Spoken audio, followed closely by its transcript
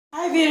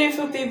Hi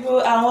beautiful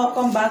people, and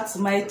welcome back to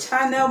my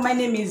channel. My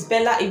name is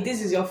Bella. If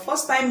this is your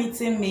first time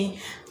meeting me,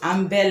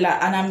 I'm Bella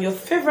and I'm your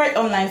favorite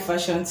online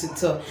fashion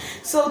tutor.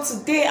 So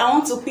today I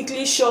want to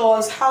quickly show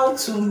us how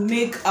to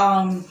make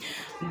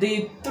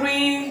the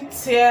three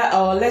tier,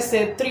 or let's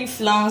say three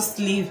flounce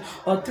sleeve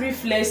or three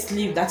flare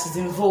sleeve that is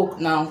in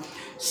vogue now.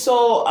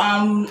 So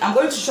I'm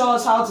going to show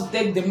us how to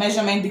take the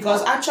measurement,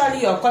 because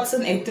actually you're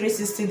cutting a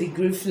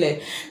 360-degree flare.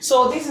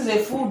 So this is a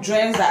full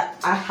dress that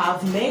I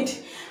have made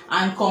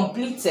and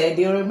completed.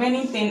 The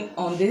remaining thing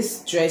on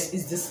this dress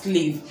is the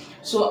sleeve.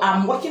 So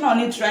I'm working on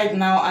it right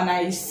now, and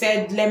I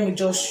said let me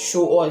just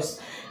show us.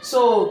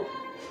 So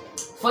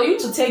for you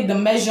to take the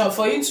measure,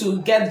 for you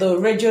to get the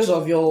radius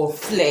of your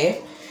flare,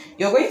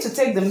 you're going to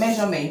take the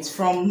measurement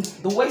from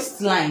the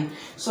waistline.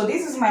 So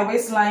this is my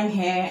waistline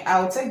here.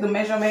 I'll take the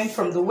measurement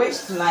from the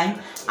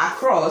waistline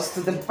across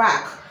to the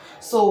back.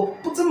 So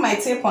putting my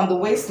tape on the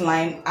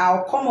waistline,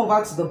 I'll come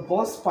over to the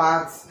bust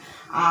part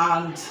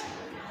and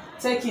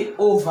take it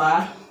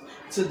over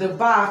to the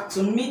back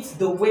to meet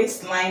the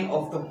waistline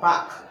of the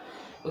back.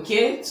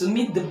 Okay, to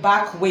meet the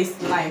back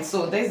waistline.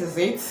 So this is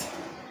it.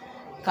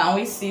 Can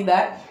we see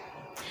that?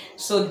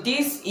 So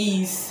this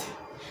is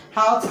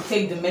how to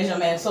take the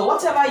measurement. So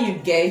whatever you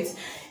get,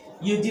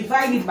 you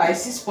divide it by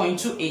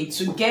 6.28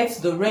 to get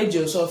the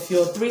radius of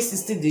your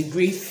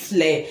 360-degree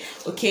flare.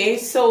 Okay,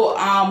 so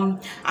I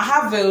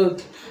have a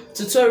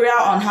tutorial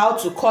on how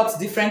to cut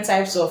different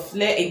types of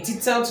flare, a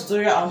detailed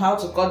tutorial on how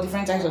to cut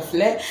different types of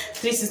flare.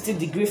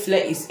 360-degree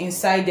flare is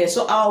inside there,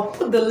 so I'll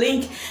put the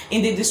link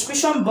in the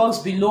description box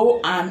below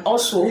and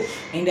also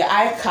in the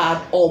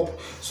iCard up,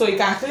 so you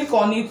can click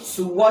on it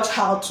to watch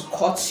how to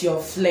cut your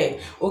flare.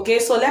 Okay,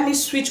 so let me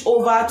switch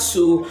over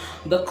to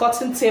the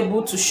cutting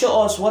table to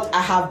show us what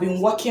I have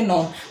been working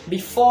on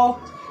before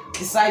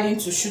deciding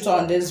to shoot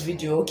on this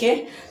video.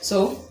 Okay,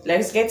 so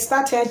let's get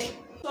started.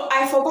 So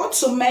I forgot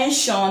to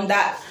mention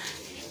that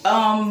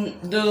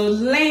the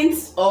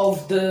length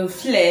of the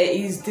flare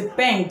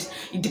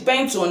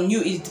depends on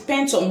you. It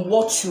depends on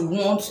what you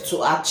want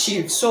to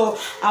achieve. So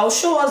I'll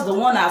show us the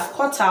one I've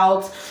cut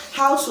out,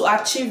 how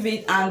to achieve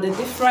it, and the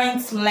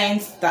different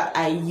lengths that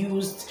I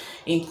used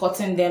in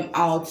cutting them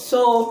out.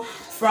 So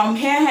from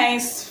here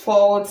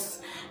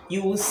henceforth,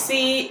 you will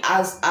see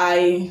as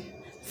I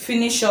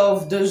finish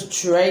off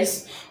this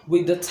dress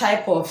with the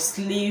type of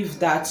sleeve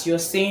that you're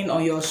seeing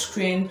on your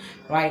screen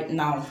right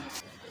now.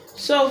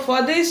 So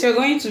for this, you're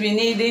going to be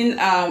needing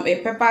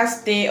a pepper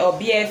stay or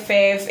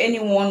BFF,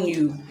 anyone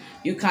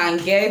you can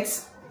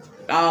get,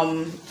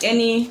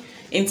 any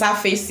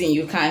interfacing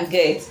you can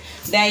get.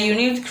 Then you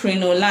need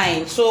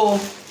crinoline. So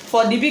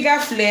for the bigger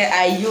flare,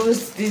 I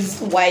used this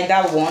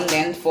wider one.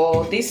 Then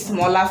for this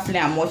smaller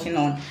flare I'm working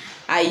on,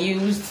 I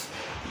used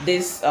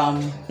this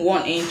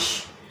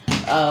 1-inch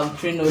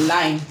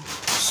crinoline.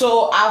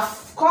 So I've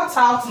cut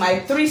out my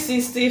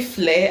 360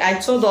 flare. I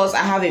told us I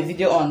have a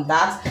video on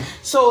that.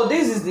 So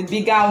this is the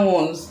bigger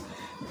ones.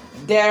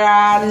 There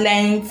are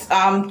length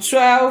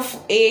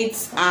 12,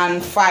 8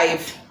 and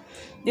 5.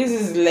 This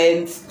is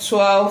length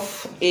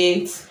 12,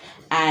 8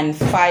 and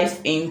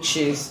 5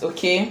 inches.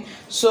 Okay,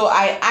 so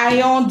I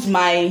ironed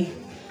my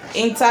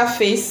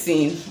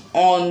interfacing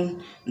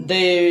on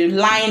the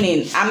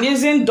lining. I'm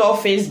using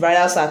Dollface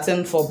bridal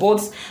satin for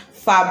both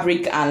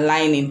fabric and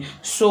lining.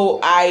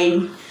 So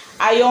I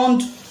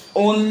ironed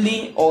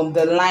only on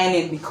the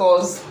lining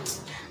because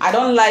I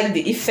don't like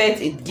the effect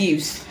it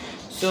gives.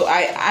 So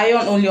I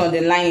iron only on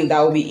the lining that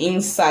will be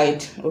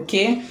inside.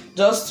 Okay,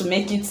 just to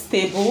make it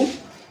stable.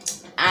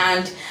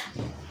 And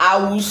I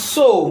will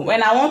sew.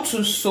 When I want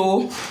to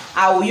sew,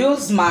 I will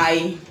use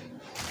my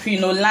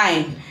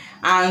crinoline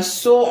and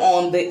sew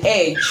on the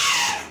edge.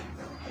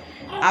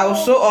 I will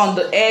sew on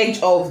the edge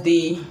of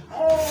the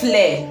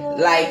flare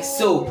like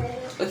so.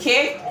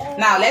 Okay,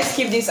 now let's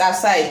keep this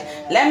aside.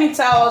 Let me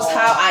tell us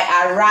how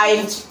I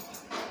arrived.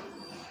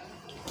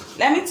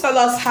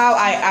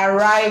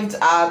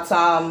 At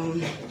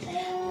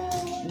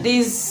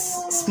this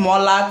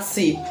smaller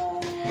tip.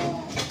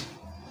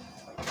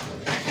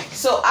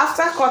 So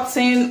after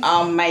cutting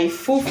my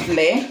full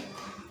flare,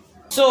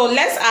 so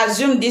let's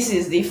assume this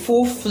is the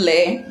full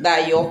flare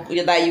that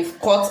you've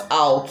cut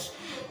out.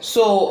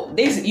 So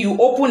this, you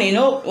open, you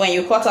know, when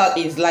you cut out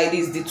is like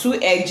this, the two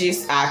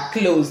edges are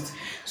closed.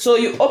 So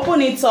you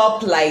open it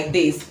up like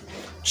this.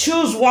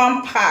 Choose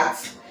one part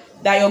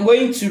that you're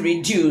going to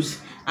reduce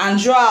and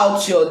draw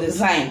out your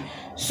design.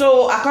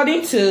 So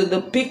according to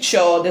the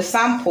picture, the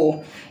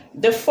sample,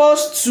 the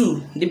first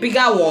two, the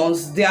bigger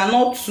ones, they are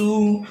not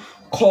too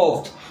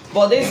curved,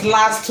 but this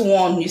last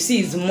one you see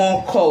is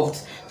more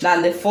curved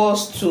than the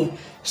first two.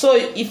 So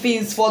if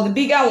it's for the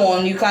bigger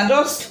one, you can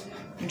just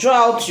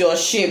draw out your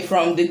shape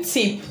from the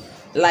tip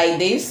like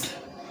this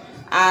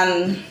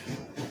and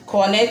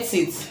connect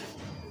it.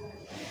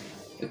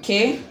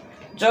 Okay,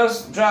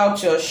 just draw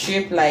out your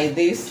shape like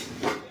this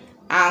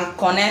and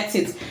connect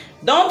it.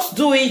 Don't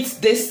do it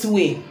this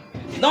way.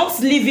 Don't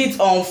leave it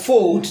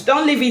unfold.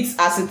 Don't leave it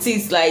as it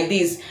is like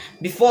this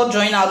before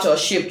drawing out your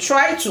shape.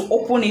 Try to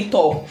open it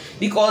up,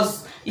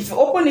 because if you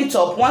open it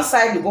up, one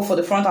side will go for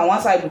the front and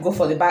one side will go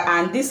for the back,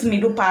 and this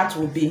middle part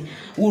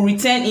will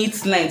retain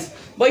its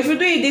length. But if you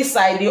do it this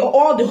side,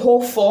 all the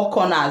whole 4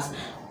 corners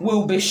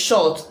will be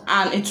short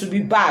and it will be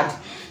bad.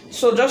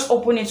 So just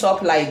open it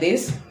up like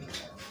this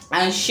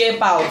and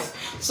shape out.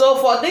 So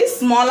for this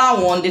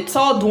smaller one, the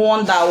third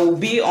one that will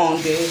be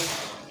on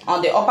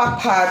the upper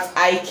part,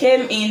 I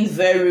came in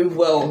very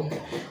well.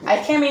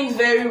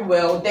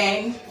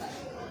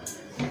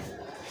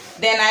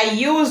 Then I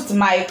used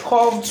my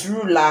curved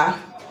ruler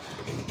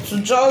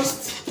to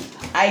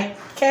I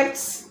kept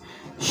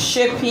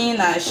shaping,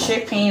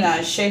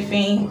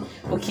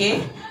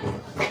 okay,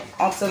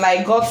 until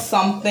I got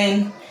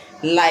something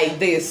like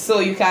this. So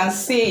you can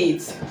see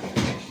it.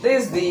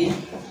 This is the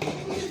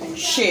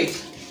shape.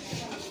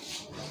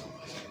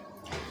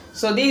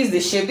 So this is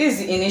the shape. This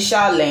is the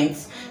initial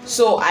length.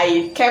 So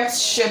I kept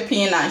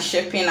shaping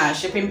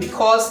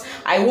because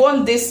I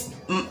want this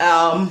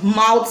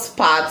mouth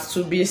part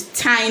to be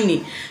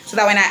tiny, so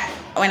that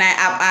when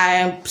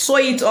I sew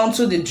it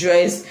onto the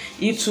dress,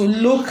 it will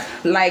look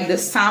like the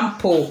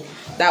sample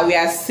that we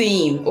are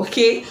seeing.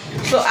 Okay,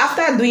 so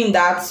after doing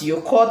that,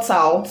 you cut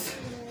out.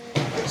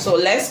 So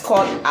let's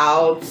cut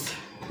out.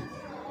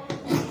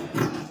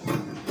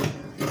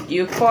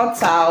 You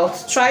cut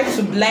out. Try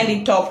to blend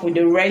it up with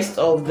the rest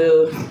of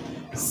the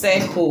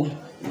circle.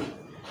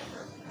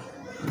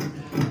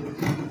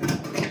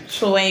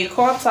 So when you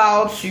cut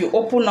out, you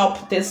open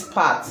up this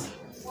part.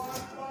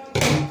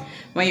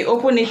 When you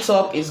open it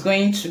up, it's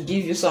going to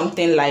give you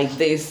something like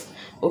this.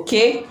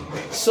 Okay,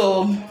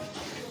 so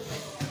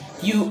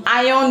you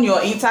iron your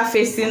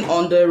interfacing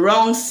on the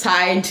wrong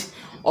side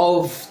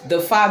of the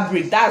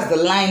fabric. That's the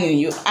lining.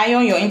 You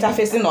iron your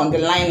interfacing on the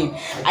lining.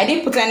 I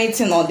didn't put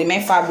anything on the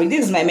main fabric.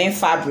 This is my main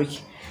fabric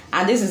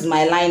and this is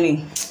my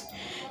lining.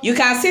 You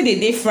can see the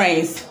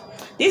difference.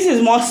 This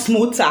is more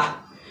smoother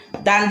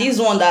than this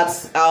one that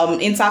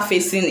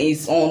interfacing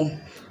is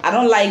on. I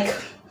don't like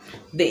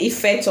the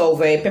effect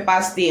of a paper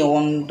stain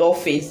on doll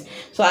face,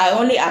 so I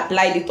only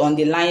applied it on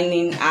the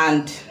lining,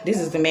 and this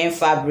is the main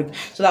fabric,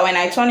 so that when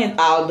I turn it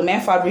out, the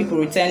main fabric will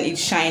retain its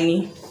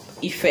shiny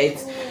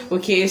effect.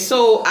 Okay,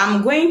 so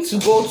I'm going to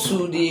go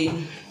to the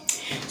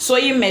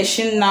sewing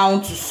machine now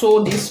to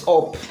sew this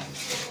up.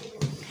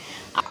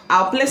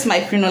 I'll place my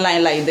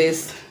crinoline like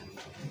this,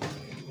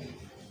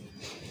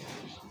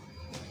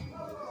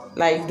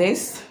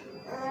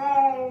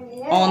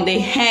 on the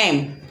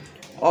hem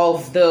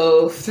of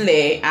the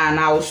flare, and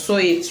I'll sew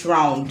it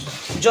round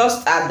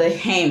just at the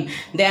hem.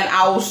 Then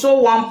I'll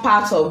sew one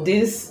part of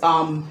this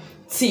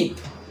tip.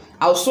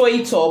 I'll sew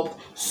it up,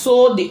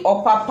 sew the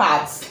upper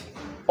part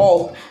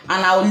up,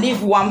 and I'll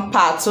leave one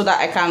part so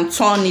that I can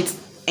turn it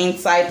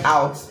inside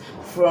out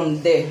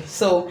from there.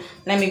 So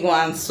let me go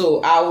and sew.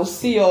 I will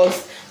see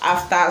us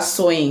after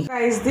sewing.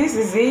 Guys, this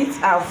is it.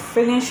 I've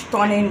finished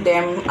turning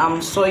them.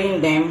 I'm sewing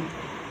them.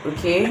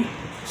 Okay,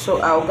 so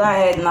I'll go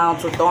ahead now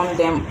to turn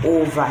them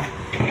over.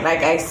 Like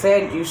I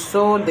said, you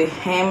sew the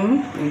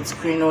hem with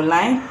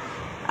crinoline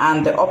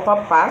and the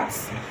upper part,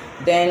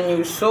 then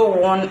you sew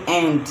one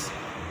end.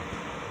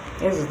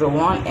 This is the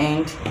one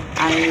end,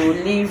 and you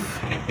leave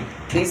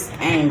this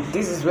end.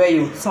 This is where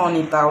you turn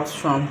it out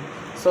from.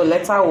 So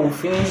later we'll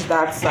finish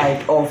that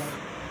side off.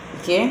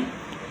 Okay,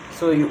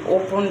 so you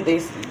open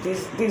this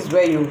is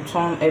where you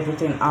turn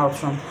everything out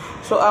from.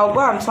 So I'll go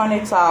and turn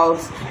it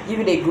out, give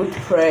it a good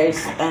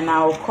press, and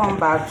I'll come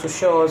back to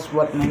show us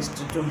what next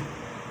to do.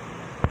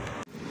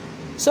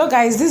 So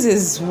guys, this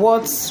is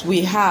what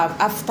we have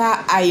after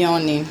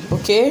ironing.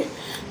 Okay,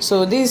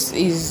 so this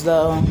is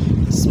the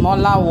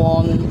smaller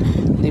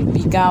one, the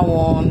bigger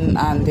one,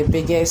 and the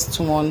biggest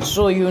one.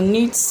 So you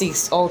need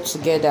 6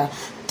 altogether,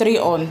 3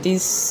 on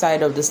this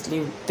side of the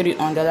sleeve, 3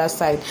 on the other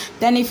side.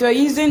 Then if you're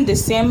using the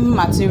same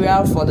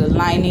material for the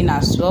lining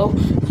as well,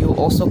 you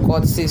also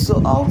cut 6.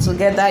 So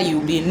altogether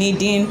you'll be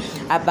needing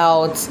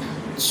about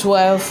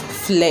 12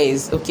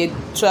 flares. Okay,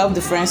 12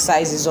 different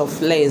sizes of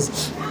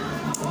flares.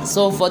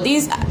 So for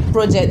this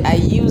project, I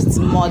used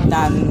more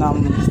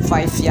than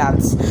 5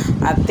 yards.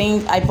 I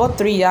think I bought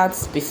 3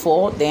 yards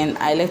before, then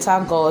I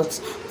later got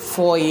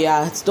 4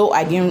 yards, though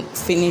I didn't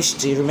finish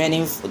the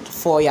remaining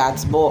 4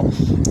 yards, but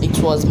it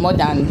was more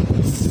than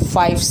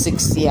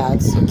 5-6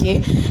 yards.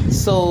 Okay,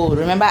 so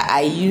remember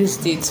I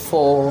used it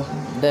for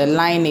the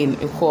lining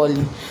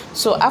equally.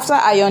 So after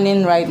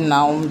ironing right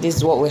now, this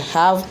is what we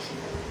have.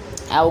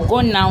 I'll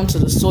go now to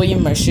the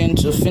sewing machine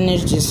to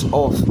finish this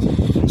off.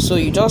 So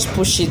you just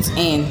push it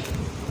in.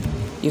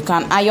 You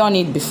can iron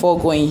it before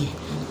going.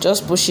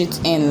 Just push it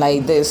in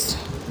like this.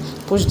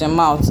 Push them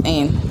out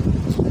in.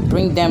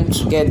 Bring them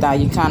together.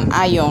 You can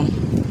iron.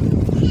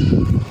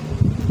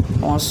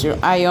 Once you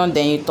iron,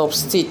 then you top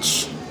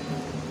stitch.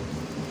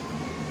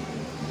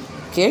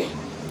 Okay,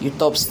 you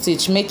top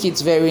stitch. Make it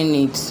very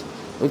neat.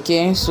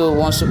 Okay, so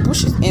once you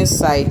push it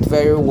inside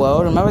very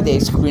well, remember there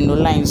is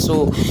crinoline,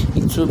 so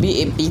it will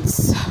be a bit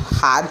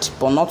hard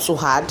but not too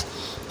hard.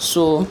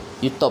 So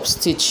you top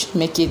stitch,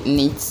 make it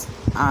neat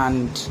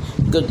and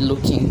good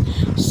looking.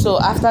 So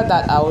after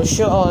that, I will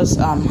show us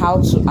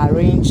how to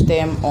arrange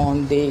them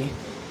on the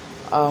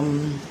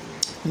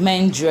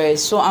men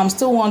dress. So I'm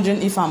still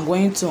wondering if I'm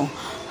going to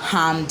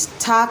hand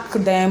tack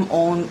them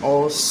on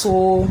or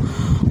sew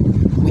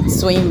with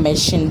sewing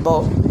machine,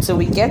 but till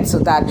we get to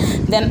that.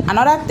 Then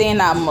another thing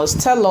I must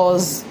tell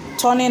us,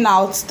 turning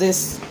out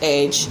this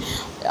edge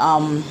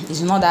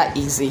is not that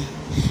easy,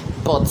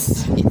 but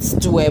it's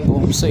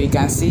doable. So you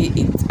can see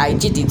it, I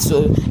did it,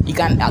 so you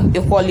can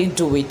equally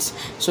do it.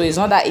 So it's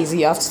not that easy,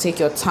 you have to take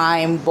your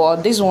time,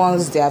 but these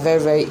ones, they are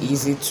very, very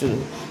easy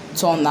to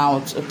turn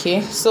out.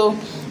 Okay, so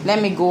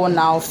let me go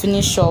now,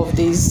 finish off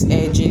these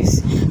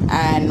edges,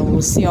 and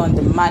we'll see on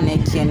the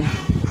mannequin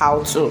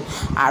how to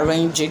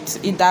arrange it,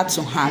 either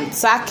to hand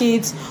tack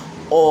it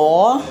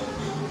or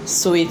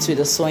sew it with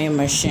the sewing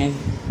machine.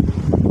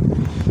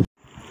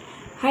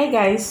 Hi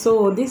guys,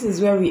 so this is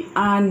where we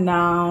are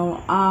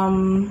now.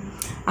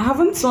 I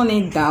haven't sewn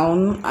it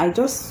down, I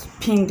just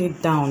pinned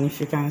it down, if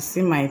you can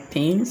see my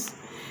pins.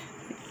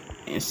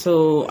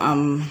 So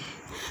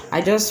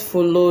I just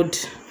followed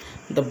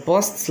the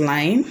bust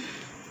line,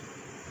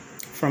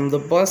 from the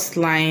bust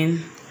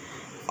line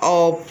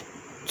up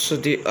to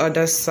the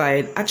other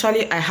side.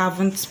 Actually, I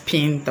haven't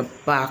pinned the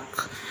back,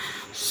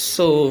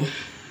 so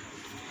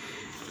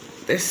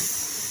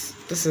this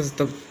is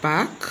the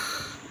back.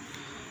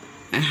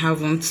 I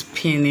haven't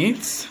pinned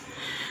it.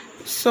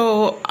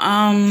 So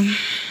I'm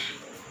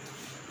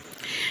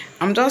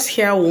just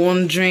here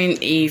wondering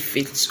if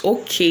it's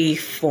okay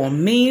for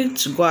me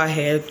to go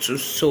ahead to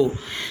sew.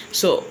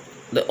 So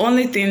the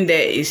only thing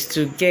there is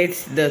to get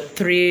the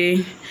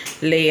 3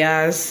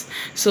 layers.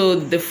 So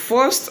the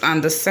first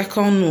and the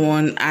second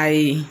one,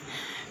 I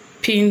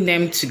pinned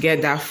them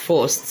together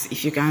first.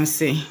 If you can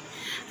see,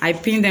 I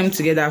pinned them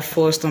together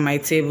first on my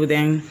table,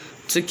 then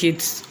took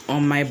it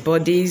on my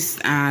bodies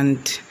and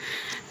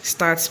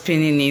start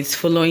spinning it,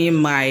 following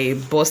my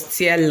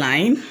bustier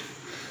line.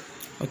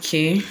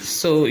 Okay,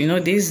 so you know,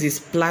 this is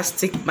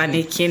plastic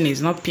mannequin,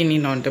 is not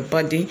pinning on the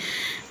body,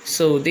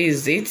 so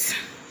this is it.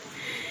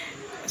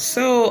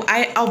 So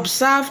I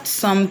observed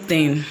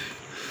something.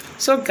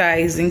 So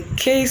guys, in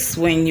case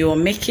when you're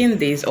making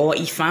this, or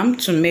if I'm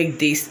to make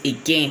this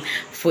again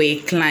for a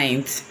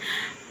client,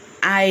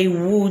 I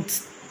would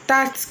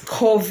start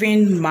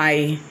curving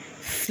my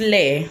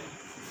flare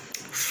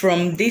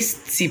from this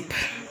tip.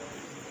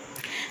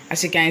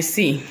 As you can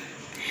see,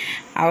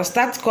 I'll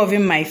start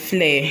curving my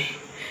flare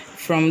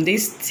from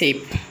this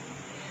tip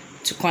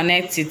to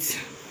connect it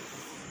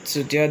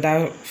to the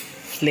other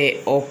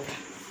flare up.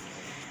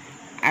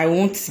 I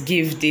won't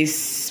give this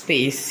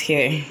space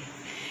here.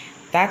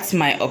 That's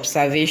my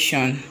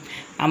observation.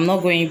 I'm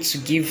not going to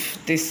give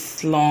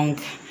this long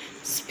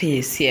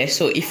space here.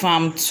 So if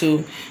I'm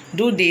to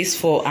do this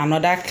for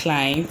another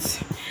client,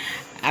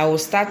 I will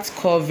start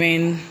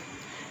curving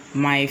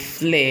my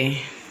flare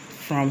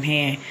from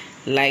here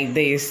like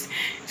this.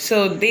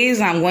 So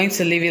this, I'm going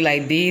to leave it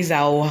like this.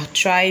 I'll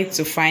try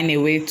to find a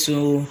way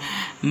to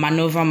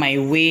maneuver my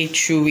way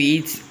through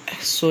it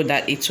so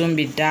that it won't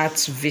be that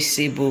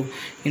visible,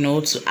 you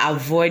know, to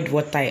avoid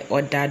what I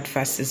ordered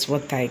versus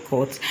what I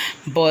got.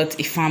 But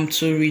if I'm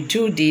to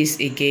redo this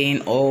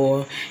again,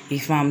 or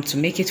if I'm to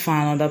make it for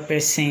another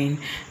person,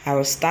 I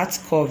will start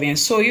curving.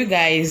 So you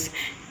guys,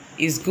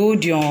 it's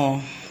good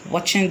you're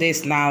watching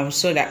this now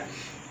so that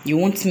you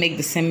won't make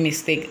the same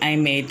mistake I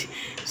made.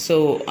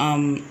 So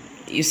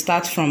you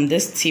start from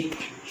this tip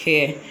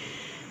here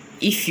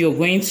if you're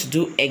going to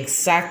do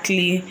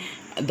exactly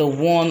the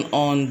one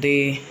on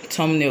the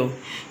thumbnail,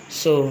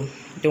 so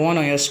the one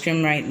on your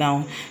screen right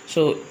now.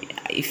 So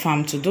if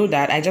I'm to do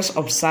that, I just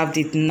observed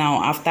it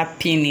now after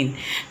pinning.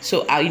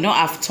 So you know,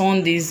 I've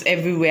turned this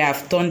everywhere,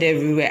 I've turned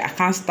everywhere. I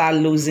can't start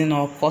losing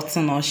or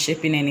cutting or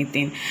shaping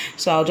anything,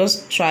 so I'll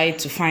just try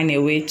to find a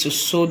way to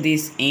sew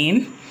this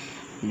in.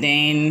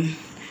 Then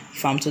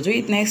if I'm to do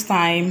it next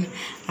time,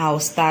 I'll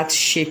start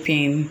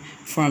shaping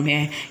from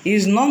here.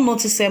 It's not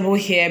noticeable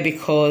here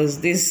because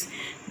this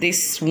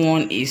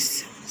one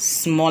is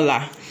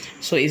smaller,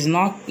 so it's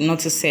not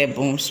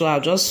noticeable. So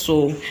I'll just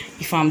sew.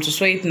 If I'm to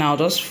sew it now,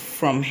 just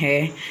from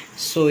here,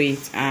 sew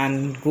it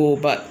and go.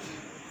 But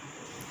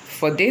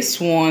for this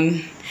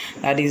one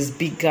that is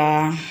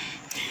bigger,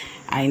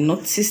 I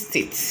noticed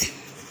it.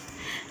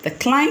 The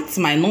clients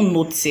might not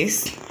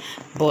notice,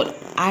 but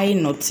I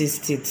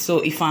noticed it. So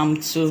if I'm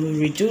to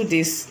redo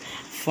this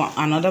for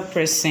another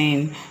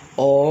person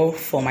or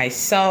for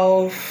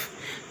myself,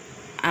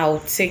 I'll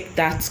take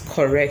that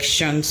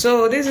correction.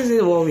 So this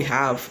is what we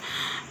have.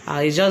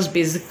 It's just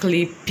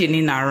basically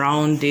pinning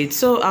around it.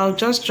 So I'll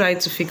just try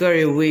to figure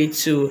a way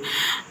to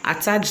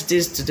attach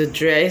this to the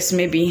dress,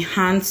 maybe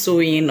hand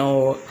sewing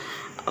or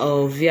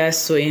via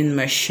sewing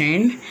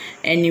machine,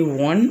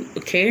 anyone.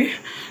 Okay,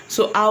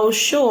 so I'll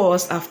show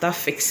us after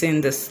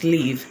fixing the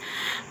sleeve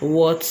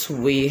what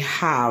we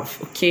have.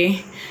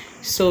 Okay,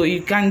 so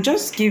you can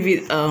just give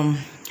it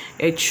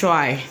a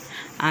try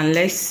and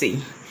let's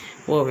see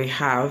what we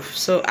have.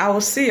 So I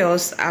will see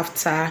us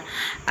after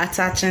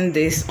attaching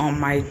this on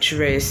my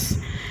dress,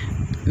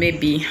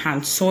 maybe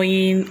hand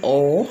sewing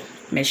or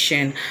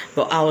machine,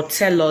 but I'll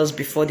tell us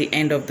before the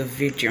end of the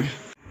video.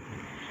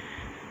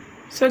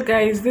 So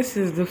guys, this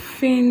is the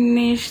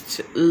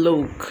finished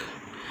look.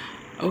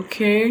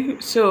 Okay,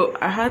 so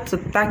I had to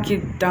tack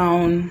it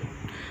down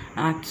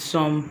at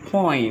some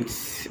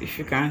points. If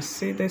you can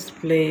see this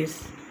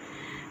place,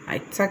 I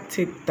tacked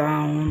it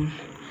down.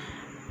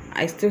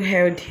 I still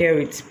held here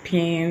with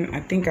pin. I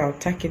think I'll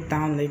tack it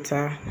down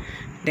later.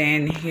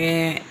 Then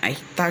here I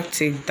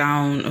tacked it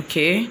down.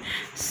 Okay,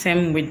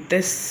 same with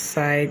this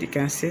side. You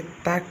can see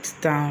tacked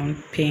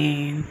down,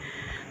 pin.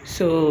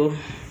 So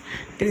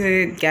this is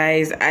it,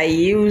 guys. I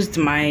used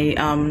my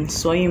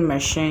sewing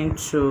machine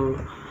to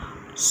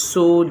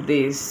sew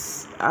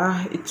this.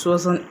 It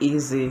wasn't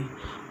easy,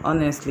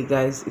 honestly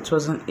guys, it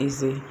wasn't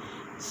easy.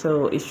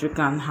 So if you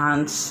can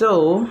hand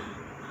sew,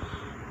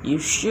 you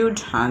should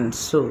hand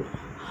sew,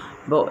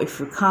 but if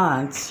you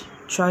can't,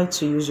 try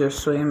to use your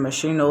sewing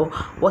machine or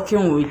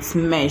working with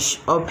mesh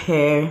up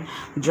here,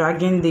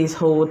 dragging this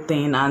whole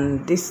thing.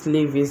 And this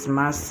sleeve is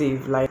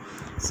massive. Like,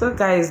 so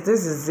guys,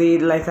 this is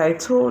it. Like I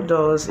told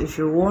us, if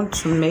you want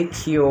to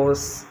make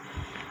yours,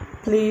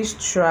 please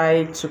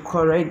try to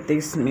correct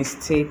this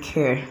mistake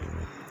here.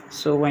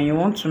 So when you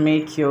want to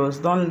make yours,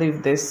 don't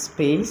leave this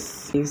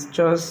space. It's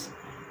just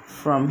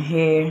from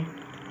here,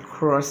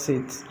 cross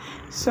it.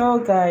 So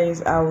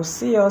guys, I will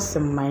see us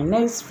in my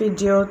next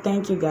video.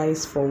 Thank you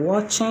guys for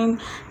watching.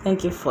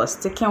 Thank you for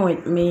sticking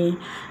with me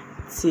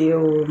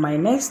till my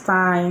next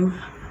time.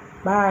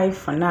 Bye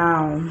for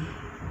now.